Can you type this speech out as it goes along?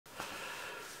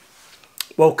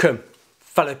Welcome,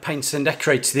 fellow painters and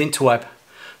decorators of the interweb.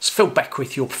 It's Phil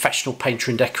Beckwith, your professional painter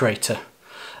and decorator.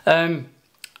 I'm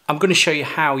going to show you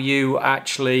how you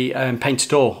actually paint a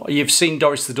door. You've seen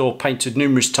Doris the door painted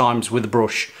numerous times with a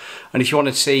brush, and if you want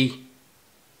to see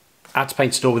how to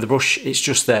paint a door with a brush, it's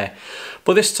just there.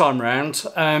 But this time round,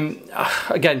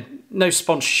 again, no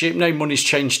sponsorship, no money's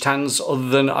changed hands, other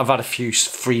than I've had a few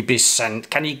freebies sent.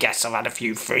 Can you guess I've had a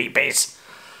few freebies?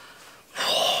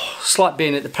 It's like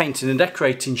being at the painting and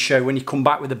decorating show when you come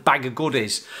back with a bag of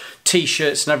goodies,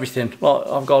 t-shirts and everything. Well,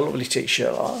 I've got a lovely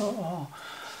t-shirt.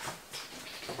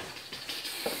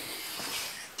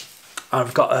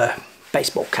 I've got a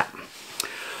baseball cap.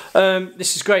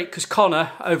 This is great because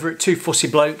Connor over at Two Fussy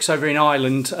Blokes over in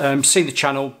Ireland seen the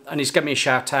channel and he's given me a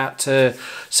shout out to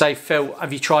say, Phil,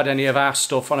 have you tried any of our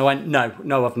stuff? And I went,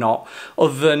 no I've not,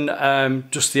 other than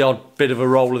just the odd bit of a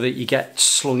roller that you get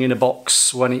slung in a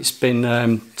box when it's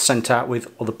been sent out with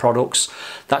other products.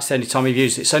 That's the only time I've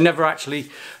used it, so never actually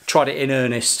tried it in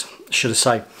earnest, should I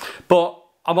say. But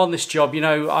I'm on this job, you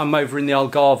know, I'm over in the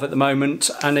Algarve at the moment,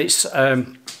 and it's a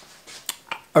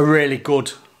really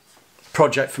good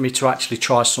project for me to actually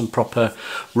try some proper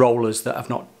rollers that I've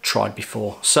not tried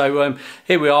before. So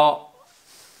here we are.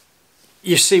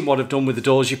 You've seen what I've done with the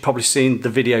doors. You've probably seen the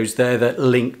videos there that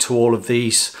link to all of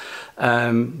these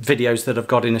videos that I've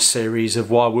got in a series of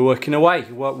while we're working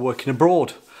away, working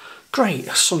abroad. Great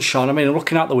sunshine. I mean, I'm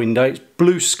looking out the window, it's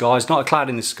blue skies, not a cloud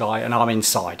in the sky, and I'm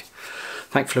inside.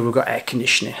 Thankfully we've got air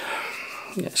conditioning.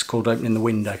 Yeah, it's called opening the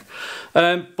window.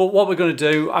 But what we're going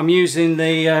to do, I'm using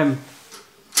the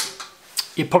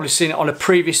you've probably seen it on a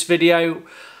previous video,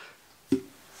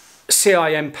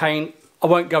 CIN paint. I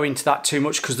won't go into that too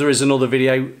much because there is another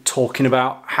video talking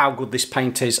about how good this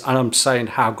paint is, and I'm saying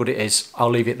how good it is. I'll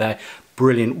leave it there.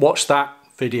 Brilliant. Watch that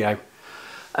video.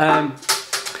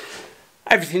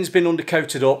 Everything's been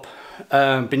undercoated up.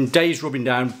 Been days rubbing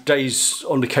down, days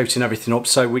undercoating everything up,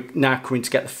 so we're now coming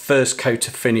to get the first coat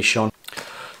of finish on.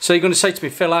 So you're going to say to me,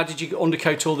 Phil, how did you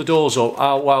undercoat all the doors up?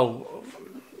 Well,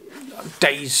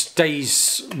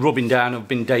 days rubbing down, have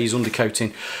been days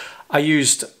undercoating. I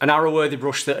used an arrow-worthy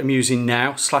brush that I'm using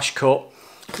now, slash cut.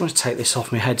 I'm going to take this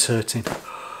off, my head's hurting.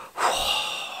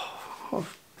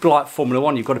 Like Formula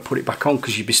 1, you've got to put it back on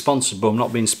because you'd be sponsored, but I'm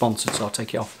not being sponsored, so I'll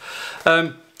take it off.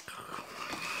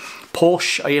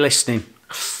 Porsche, are you listening?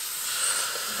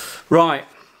 Right,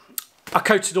 I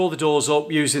coated all the doors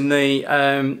up using the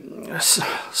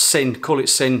CIN, call it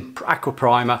CIN, aqua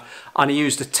primer, and I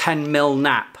used a 10mm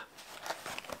nap.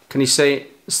 Can you see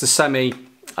it? It's the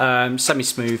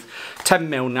semi-smooth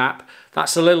 10mm nap.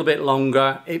 That's a little bit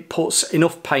longer. It puts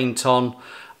enough paint on,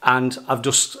 and I've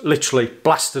just literally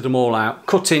blasted them all out,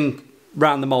 cutting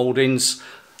round the mouldings,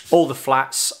 all the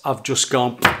flats. I've just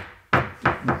gone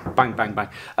bang, bang, bang.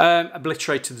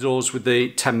 Obliterated the doors with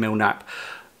the 10mm nap.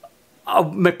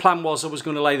 My plan was I was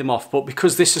going to lay them off, but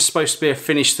because this is supposed to be a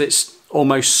finish that's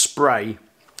almost spray,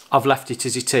 I've left it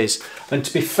as it is. And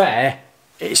to be fair,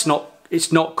 it's not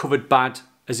covered bad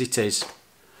as it is.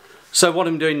 So what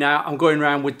I'm doing now, I'm going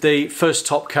around with the first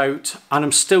top coat, and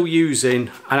I'm still using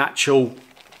an actual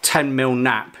 10mm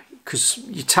nap, because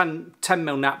your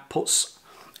 10mm nap puts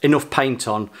enough paint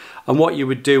on, and what you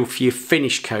would do for your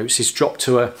finish coats is drop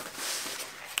to a,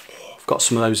 I've got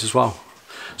some of those as well.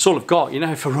 That's all I've got, you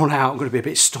know, if I run out I'm going to be a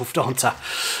bit stuffed, aren't I?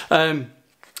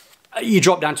 You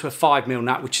drop down to a 5mm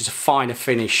nap, which is a finer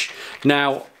finish.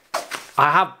 Now,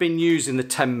 I have been using the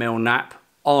 10mm nap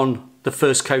on the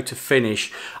first coat of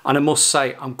finish, and I must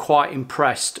say I'm quite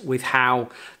impressed with how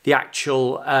the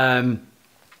actual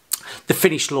the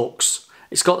finish looks.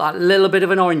 It's got that little bit of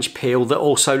an orange peel that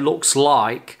also looks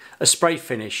like a spray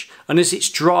finish, and as it's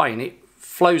drying it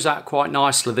flows out quite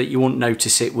nicely that you wouldn't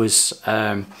notice it was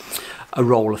a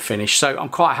roller finish. So I'm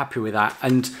quite happy with that,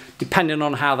 and depending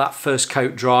on how that first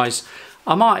coat dries,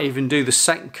 I might even do the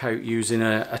second coat using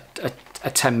a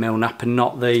 10mm nap and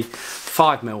not the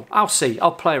 5mm. I'll see,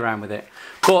 I'll play around with it.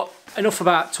 But enough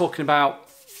about talking about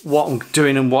what I'm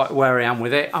doing and where I am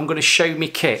with it. I'm going to show me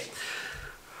kit.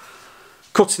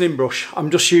 Cutting in brush, I'm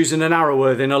just using an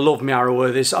arrow-worthy, and I love my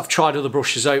arrow-worthies. I've tried other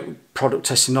brushes out, product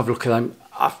testing, I've looked at them.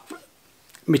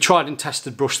 My tried and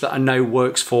tested brush that I know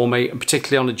works for me, and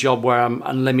particularly on a job where I'm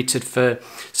unlimited for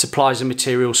supplies and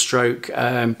materials, stroke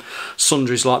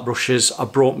sundries like brushes, I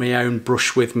brought my own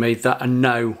brush with me that I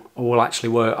know will actually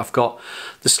work. I've got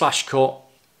the slash cut,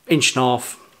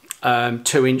 1.5 inch,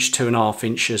 2 inch, 2.5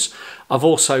 inches. I've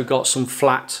also got some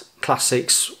flat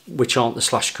classics which aren't the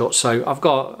slash cut, so I've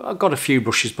got a few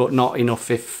brushes, but not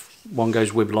enough if one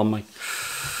goes wibble on me.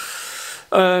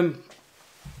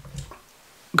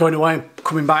 Going away,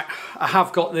 coming back, I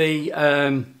have got the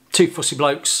Two Fussy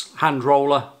Blokes hand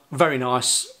roller, very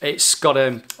nice. It's got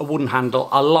a wooden handle.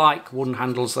 I like wooden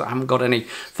handles that haven't got any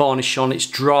varnish on. It's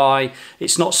dry,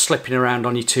 it's not slipping around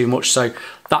on you too much, so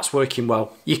that's working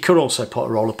well. You could also put a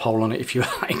roller pole on it if you're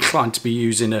inclined to be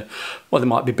using a, well, there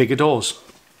might be bigger doors.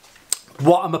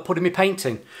 What am I putting my paint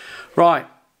in? Right,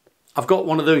 I've got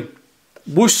one of the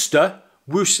Worcester,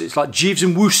 it's like Jeeves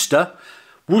and Worcester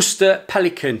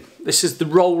Pelican. This is the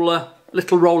roller,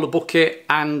 little roller bucket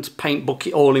and paint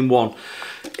bucket all in one.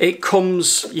 It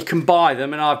comes, you can buy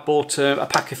them, and I've bought a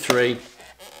pack of 3,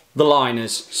 the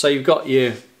liners. So you've got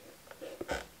your,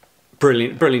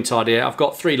 brilliant idea. I've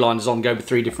got 3 liners on, go with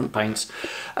 3 different paints.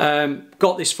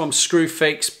 Got this from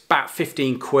Screwfix, about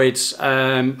 15 quid.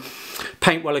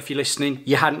 Paint well if you're listening,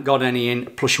 you hadn't got any in,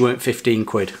 plus you weren't 15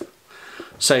 quid.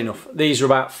 Say enough. These are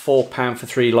about £4 for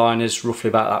 3 liners, roughly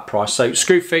about that price. So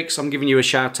Screwfix, I'm giving you a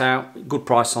shout out, good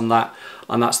price on that,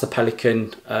 and that's the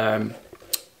Pelican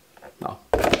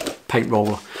paint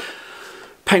roller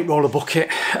bucket.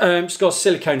 It's got a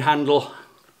silicone handle.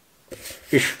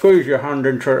 You squeeze your hand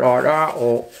into it like that,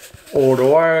 or all the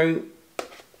way,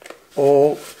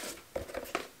 or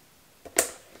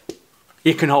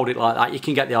you can hold it like that. You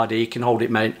can get the idea. You can hold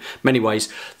it many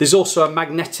ways. There's also a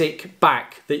magnetic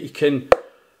back that you can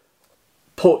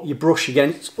put your brush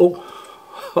against. Oh,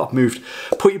 I've moved.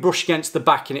 Put your brush against the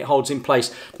back and it holds in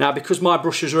place. Now, because my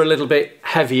brushes are a little bit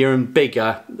heavier and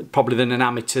bigger, probably than an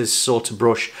amateur's sort of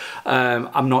brush,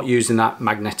 I'm not using that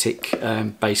magnetic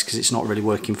base because it's not really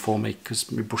working for me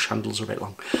because my brush handles are a bit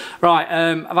long. Right,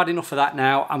 I've had enough of that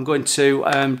now. I'm going to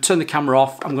turn the camera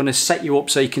off. I'm going to set you up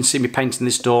so you can see me painting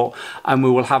this door, and we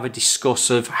will have a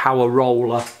discuss of how a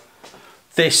roller,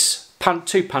 this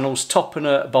 2 panels, top and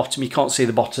a bottom, you can't see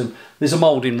the bottom, there's a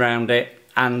moulding round it,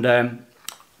 and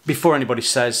before anybody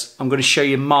says, I'm going to show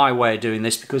you my way of doing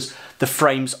this because the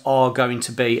frames are going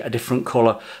to be a different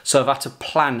colour. So I've had to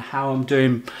plan how I'm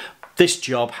doing this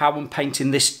job, how I'm painting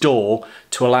this door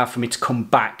to allow for me to come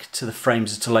back to the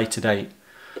frames at a later date.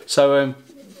 So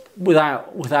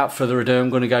without further ado,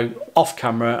 I'm going to go off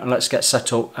camera and let's get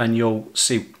set up, and you'll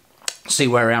see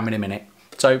where I am in a minute.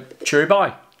 So cheery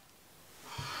bye.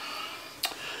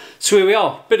 So here we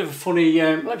are, bit of a funny,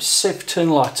 let's see if I turn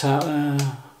the light out.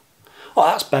 Oh,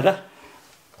 that's better.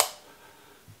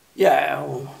 Yeah,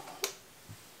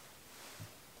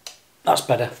 that's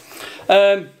better.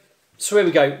 So here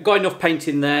we go. Got enough paint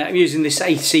in there. I'm using this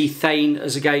AC Thane,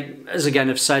 as again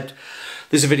I've said.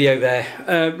 There's a video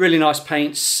there. Really nice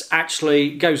paints.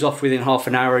 Actually goes off within half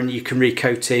an hour, and you can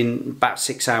recoat in about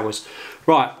 6 hours.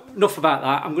 Right, enough about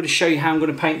that. I'm going to show you how I'm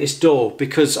going to paint this door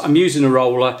because I'm using a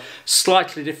roller.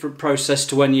 Slightly different process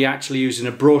to when you're actually using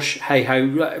a brush. Hey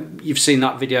ho, you've seen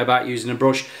that video about using a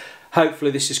brush.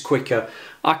 Hopefully this is quicker.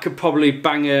 I could probably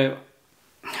bang a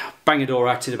door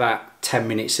out in about 10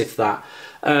 minutes, if that.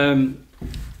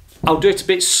 I'll do it a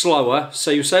bit slower, so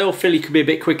you'll say, oh Phil, you could be a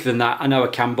bit quicker than that. I know I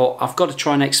can, but I've got to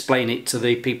try and explain it to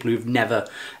the people who've never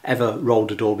ever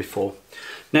rolled a door before.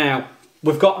 Now,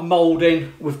 we've got a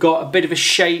moulding, we've got a bit of a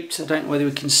shape. I don't know whether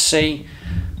we can see.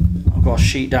 I've got a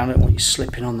sheet down, I don't want you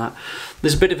slipping on that.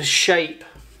 There's a bit of a shape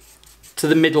to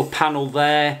the middle panel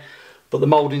there, but the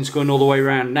moulding's going all the way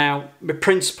around. Now, my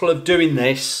principle of doing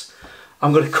this,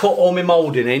 I'm going to cut all my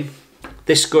moulding in,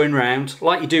 this going round,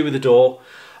 like you do with the door,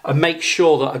 and make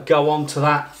sure that I go onto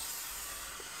that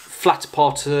flatter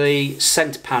part of the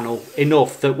centre panel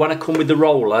enough that when I come with the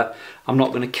roller, I'm not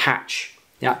going to catch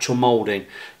the actual moulding.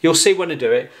 You'll see when I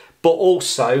do it, but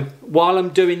also while I'm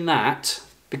doing that,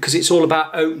 because it's all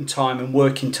about open time and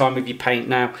working time with your paint.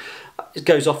 Now, it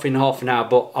goes off in half an hour,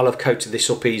 but I'll have coated this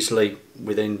up easily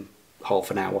within half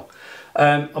an hour.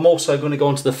 I'm also going to go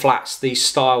onto the flats, these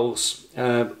styles,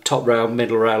 top rail,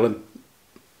 middle rail and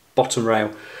bottom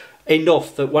rail,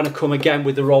 enough that when I come again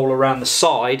with the roll around the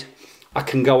side, I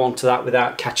can go onto that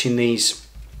without catching these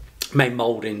main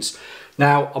mouldings.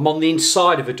 Now, I'm on the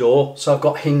inside of a door, so I've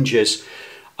got hinges.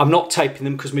 I'm not taping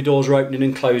them because my doors are opening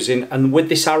and closing, and with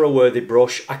this arrow-worthy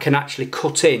brush, I can actually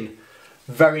cut in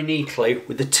very neatly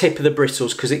with the tip of the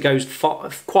bristles, because it goes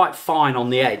quite fine on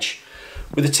the edge,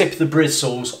 with the tip of the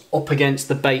bristles up against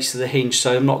the base of the hinge,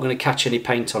 so I'm not going to catch any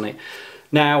paint on it.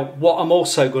 Now, what I'm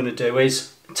also going to do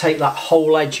is take that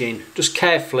whole edge in, just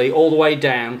carefully, all the way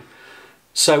down,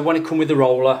 so when I come with the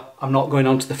roller, I'm not going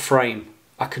onto the frame.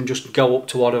 I can just go up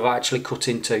to what I've actually cut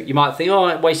into. You might think,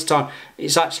 oh, waste of time.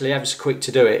 It's actually ever so quick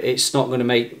to do it. It's not going to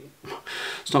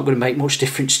make much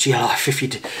difference to your life if you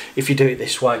do it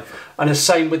this way. And the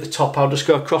same with the top. I'll just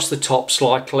go across the top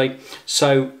slightly,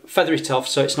 so feather it off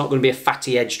so it's not going to be a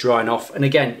fatty edge drying off. And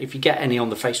again, if you get any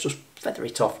on the face, just feather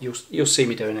it off. You'll see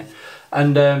me doing it.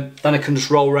 And then I can just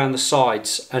roll around the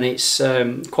sides, and it's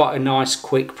quite a nice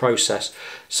quick process.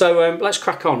 So let's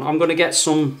crack on. I'm going to get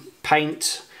some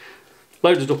paint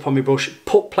loaded up on my brush.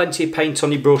 Put plenty of paint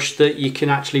on your brush that you can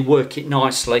actually work it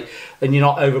nicely and you're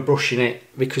not over brushing it,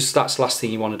 because that's the last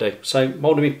thing you want to do. So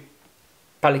molding my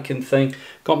pelican thing,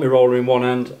 got my roller in one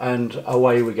hand, and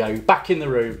away we go. Back in the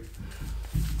room.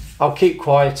 I'll keep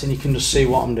quiet and you can just see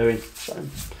what I'm doing. So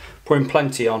putting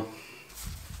plenty on.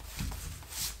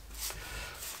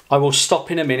 I will stop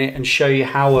in a minute and show you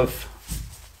how I've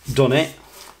done it.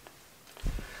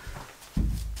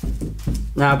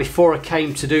 Now, before I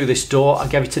came to do this door, I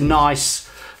gave it a nice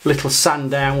little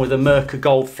sand down with a Merkur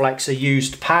Gold Flex, a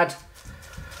used pad,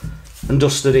 and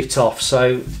dusted it off.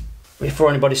 So before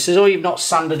anybody says, oh, you've not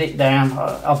sanded it down,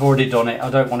 I've already done it. I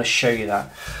don't want to show you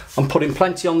that. I'm putting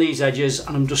plenty on these edges,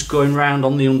 and I'm just going round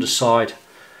on the underside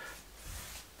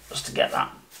just to get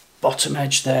that bottom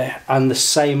edge there, and the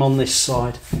same on this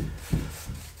side,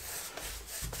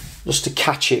 just to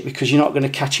catch it, because you're not going to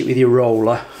catch it with your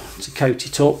roller to coat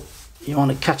it up. You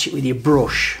want to catch it with your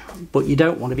brush, but you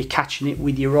don't want to be catching it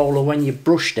with your roller when you've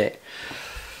brushed it.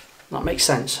 That makes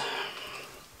sense.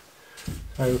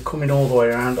 So coming all the way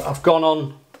around, I've gone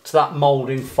on to that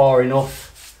moulding far enough,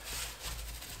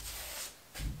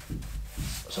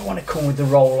 so I want to come with the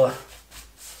roller.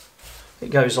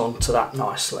 It goes on to that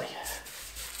nicely.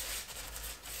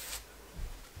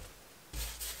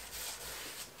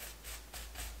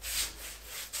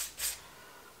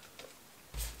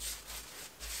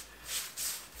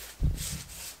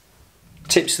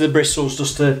 Tips of the bristles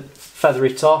just to feather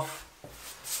it off.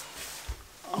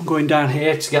 I'm going down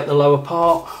here to get the lower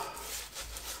part.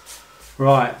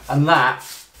 Right, and that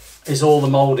is all the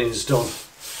mouldings done.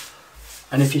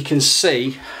 And if you can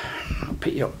see, I'll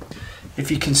pick you up.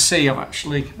 If you can see, I've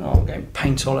actually, oh, I'm getting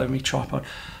paint all over my tripod.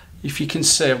 If you can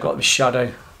see, I've got the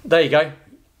shadow. There you go.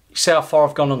 You see how far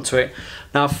I've gone onto it.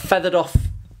 Now I've feathered off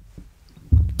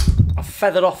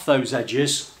those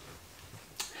edges,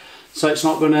 so it's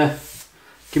not going to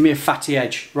give me a fatty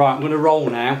edge. Right, I'm going to roll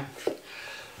now.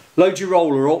 Load your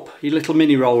roller up, your little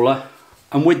mini roller,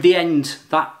 and with the end,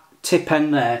 that tip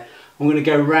end there, I'm going to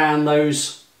go round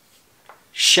those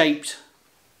shaped,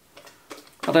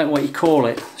 I don't know what you call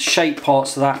it, shaped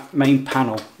parts of that main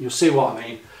panel. You'll see what I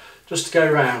mean. Just to go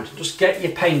round, just get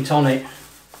your paint on it,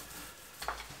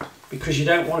 because you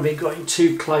don't want to be going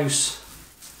too close.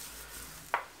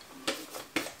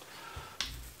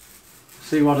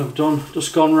 See what I've done?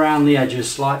 Just gone round the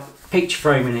edges, like picture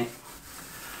framing it.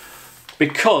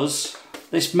 Because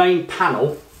this main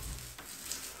panel,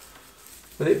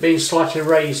 with it being slightly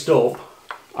raised up,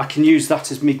 I can use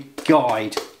that as my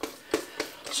guide.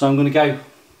 So I'm going to go,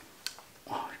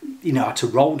 you know how to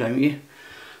roll, don't you?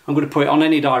 I'm going to put it on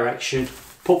any direction,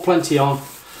 put plenty on.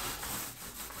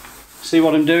 See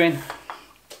what I'm doing?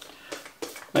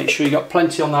 Make sure you got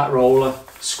plenty on that roller.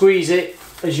 Squeeze it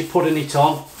as you're putting it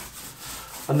on.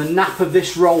 And the nap of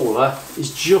this roller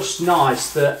is just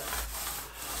nice that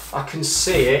I can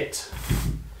see it.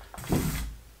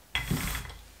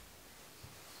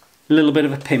 A little bit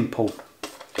of a pimple.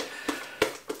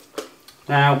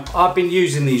 Now, I've been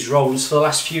using these rollers for the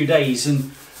last few days,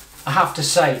 and I have to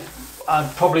say,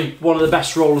 probably one of the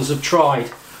best rollers I've tried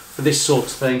for this sort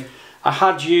of thing. I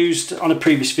had used on a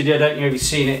previous video, I don't know if you've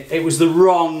seen it, it was the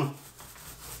wrong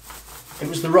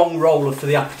roller for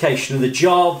the application of the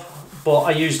job. But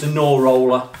I used a Knorr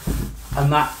roller,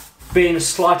 and that being a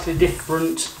slightly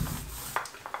different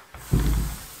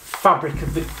fabric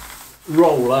of the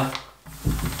roller,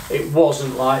 it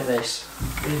wasn't like this.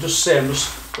 You just see I'm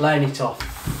just laying it off.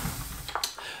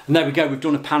 And there we go, we've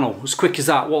done a panel. As quick as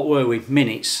that, what were we?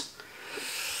 Minutes.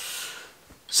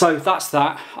 So that's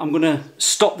that. I'm going to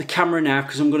stop the camera now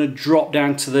because I'm going to drop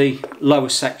down to the lower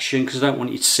section because I don't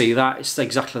want you to see that. It's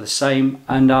exactly the same,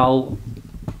 and I'll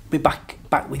be back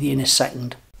with you in a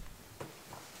second.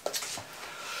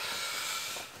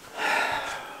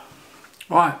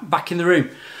 Right, back in the room.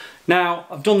 Now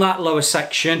I've done that lower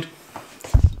section,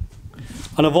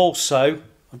 and I've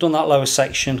done that lower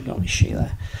section. Got my sheet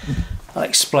there. I'll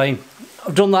explain.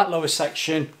 I've done that lower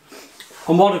section,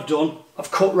 and what I've done,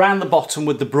 I've cut round the bottom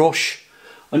with the brush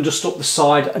and just up the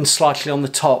side and slightly on the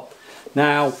top.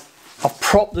 Now I've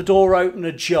propped the door open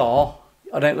ajar.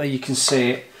 I don't know if you can see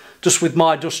it, just with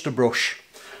my duster brush.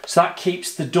 So that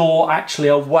keeps the door actually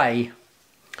away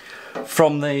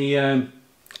from the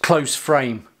closed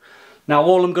frame. Now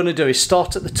all I'm going to do is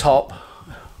start at the top,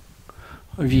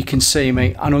 if you can see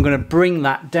me, and I'm going to bring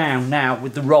that down now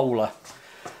with the roller.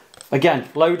 Again,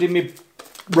 loading my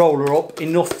roller up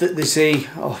enough that there's a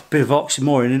bit of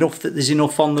oxymoron, enough that there's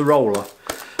enough on the roller.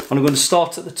 And I'm going to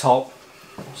start at the top.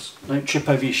 Don't trip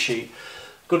over your sheet.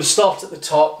 I'm going to start at the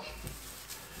top.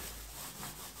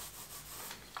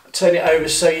 Turn it over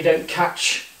so you don't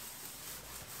catch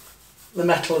the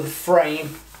metal of the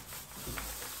frame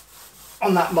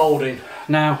on that moulding.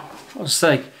 Now, as I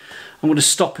say, I'm going to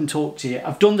stop and talk to you.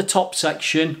 I've done the top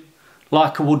section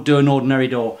like I would do an ordinary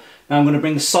door. Now I'm going to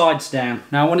bring the sides down.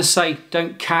 Now I want to say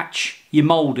don't catch your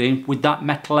moulding with that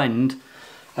metal end.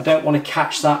 I don't want to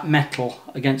catch that metal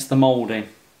against the moulding.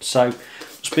 So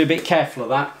just be a bit careful of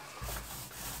that.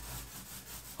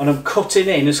 And I'm cutting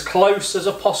in as close as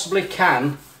I possibly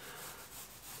can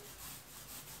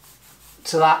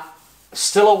to that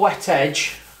still a wet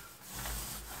edge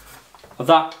of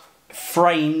that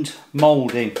framed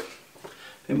moulding.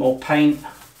 A bit more paint.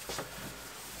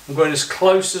 I'm going as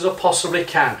close as I possibly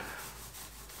can.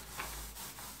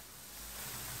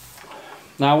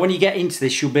 Now when you get into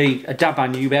this, you'll be a dab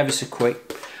hand, you'll be ever so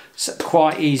quick. It's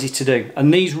quite easy to do.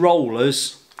 And these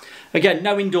rollers, again,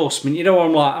 no endorsement, you know what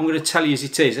I'm like, I'm going to tell you as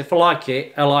it is. If I like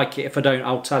it, I like it. If I don't,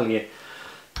 I'll tell you.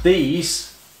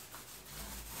 These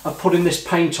are putting this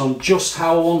paint on just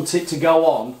how I want it to go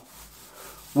on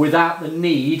without the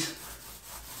need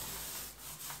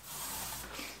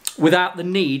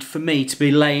for me to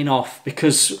be laying off,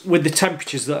 because with the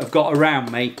temperatures that I've got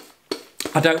around me,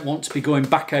 I don't want to be going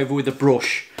back over with a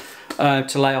brush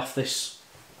to lay off this.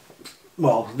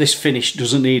 Well, this finish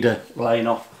doesn't need a laying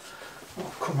off. I'll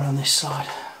come around this side.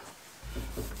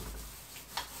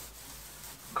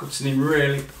 Cutting in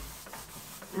really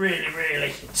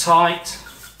tight.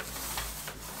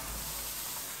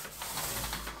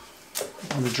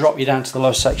 I'm going to drop you down to the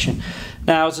low section.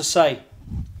 Now, as I say,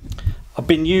 I've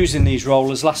been using these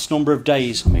rollers last number of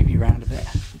days. I'll move you around a bit.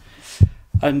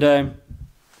 And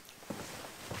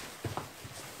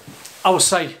I would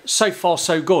say so far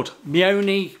so good. The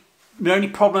only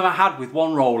problem I had with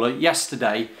one roller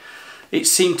yesterday, it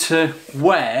seemed to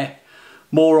wear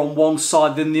more on one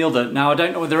side than the other. Now I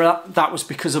don't know whether that was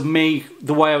because of me,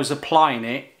 the way I was applying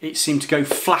it. It seemed to go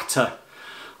flatter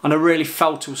and I really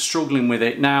felt I was struggling with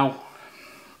it. Now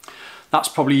that's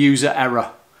probably user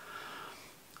error.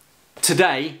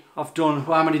 Today I've done,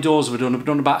 well, how many doors have I done? I've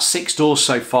done about 6 doors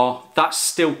so far. That's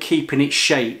still keeping its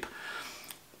shape.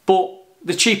 But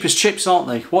the cheapest chips, aren't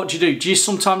they? What do? Do you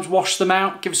sometimes wash them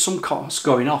out? Give us some it's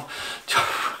going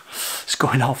off. It's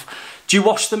going off. Do you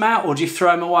wash them out or do you throw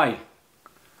them away?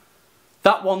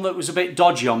 That one that was a bit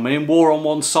dodgy on me and wore on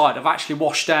one side, I've actually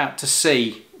washed out to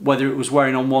see whether it was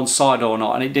wearing on one side or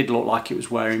not, and it did look like it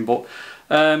was wearing, but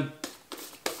I'll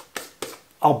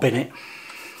bin it.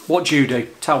 What do you do?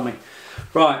 Tell me.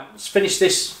 Right, let's finish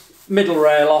this middle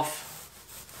rail off.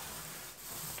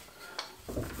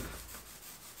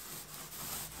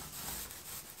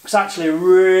 It's actually a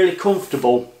really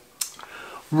comfortable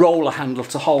roller handle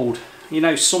to hold. You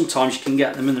know, sometimes you can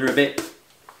get them and they're a bit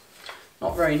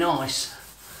not very nice.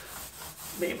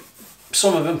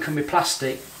 Some of them can be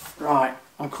plastic. Right,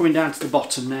 I'm coming down to the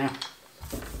bottom now.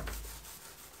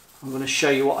 I'm going to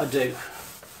show you what I do,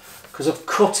 because I've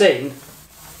cut in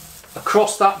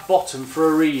across that bottom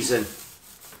for a reason.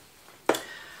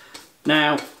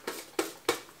 Now,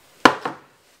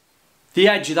 the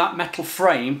edge of that metal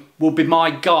frame will be my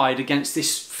guide against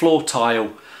this floor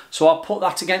tile. So I'll put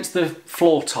that against the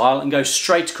floor tile and go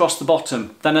straight across the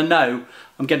bottom. Then I know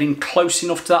I'm getting close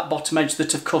enough to that bottom edge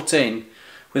that I've cut in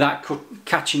without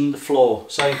catching the floor.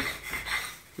 So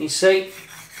you see,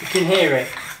 you can hear it.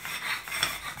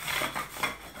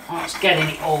 Oh, it's getting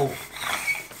it all.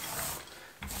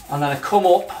 And then I come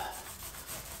up,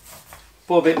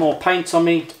 put a bit more paint on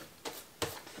me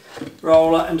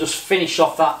roller and just finish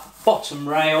off that bottom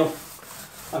rail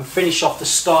and finish off the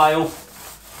style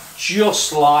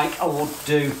just like I would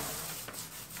do,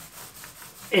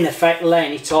 in effect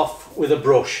laying it off with a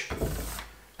brush.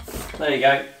 There you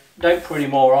go, don't put any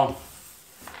more on.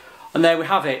 And there we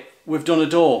have it, we've done a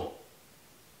door.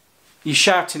 You're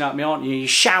shouting at me, aren't you? You're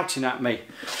shouting at me.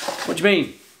 What do you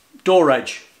mean? Door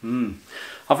edge.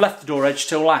 I've left the door edge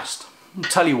till last. I'll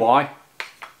tell you why.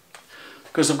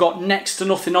 Because I've got next to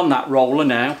nothing on that roller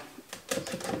now.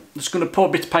 I'm just going to put a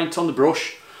bit of paint on the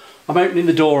brush. I'm opening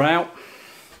the door out.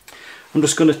 I'm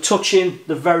just going to touch in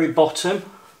the very bottom,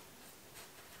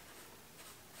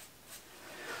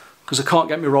 because I can't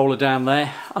get my roller down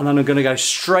there, and then I'm going to go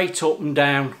straight up and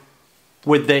down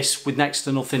with this with next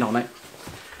to nothing on it.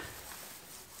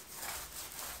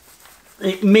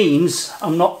 It means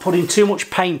I'm not putting too much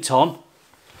paint on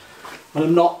and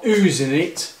I'm not oozing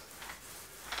it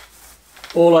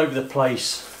all over the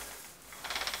place.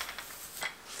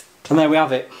 And there we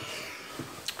have it.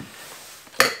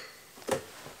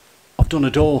 I've done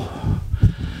a door.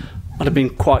 I'd have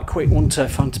been quite quick, wouldn't I,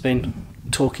 if I'd been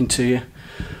talking to you.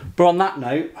 But on that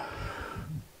note,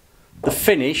 the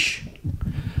finish,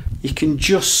 you can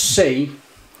just see,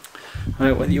 I don't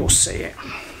know whether you'll see it,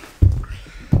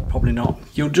 probably not,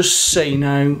 you'll just see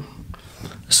now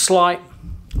a slight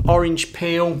orange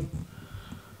peel,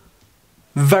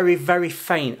 very, very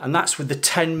faint, and that's with the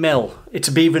 10mm.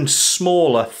 It'd be even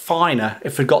smaller, finer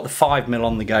if we'd got the 5mm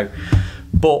on the go,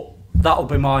 but that'll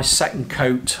be my second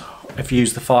coat if you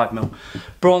use the 5mm.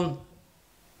 But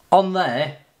on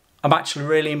there, I'm actually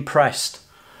really impressed.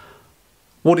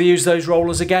 Would I use those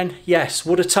rollers again? Yes.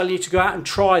 Would I tell you to go out and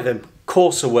try them? Of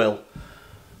course I will.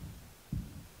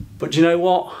 But do you know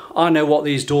what? I know what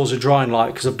these doors are drying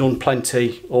like because I've done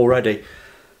plenty already.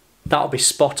 That'll be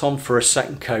spot on for a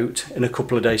second coat in a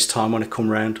couple of days' time when I come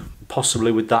round,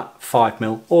 possibly with that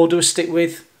 5mm. Or do I stick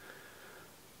with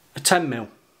a 10mm?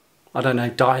 I don't know,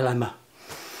 dilemma.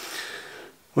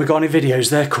 We got any videos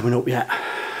there coming up yet?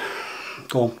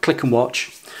 Go on, click and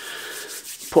watch.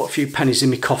 Put a few pennies in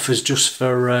my coffers just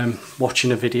for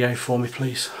watching a video for me,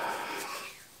 please.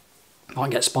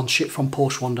 Might get sponsorship from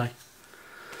Porsche one day.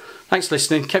 Thanks for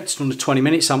listening. Kept it under 20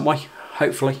 minutes, haven't we?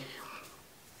 Hopefully.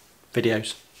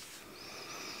 Videos.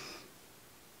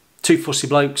 Two Fussy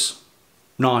Blokes.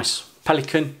 Nice.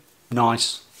 Pelican.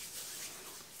 Nice.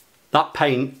 That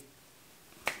paint.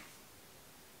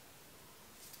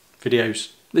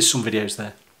 Videos. There's some videos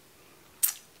there.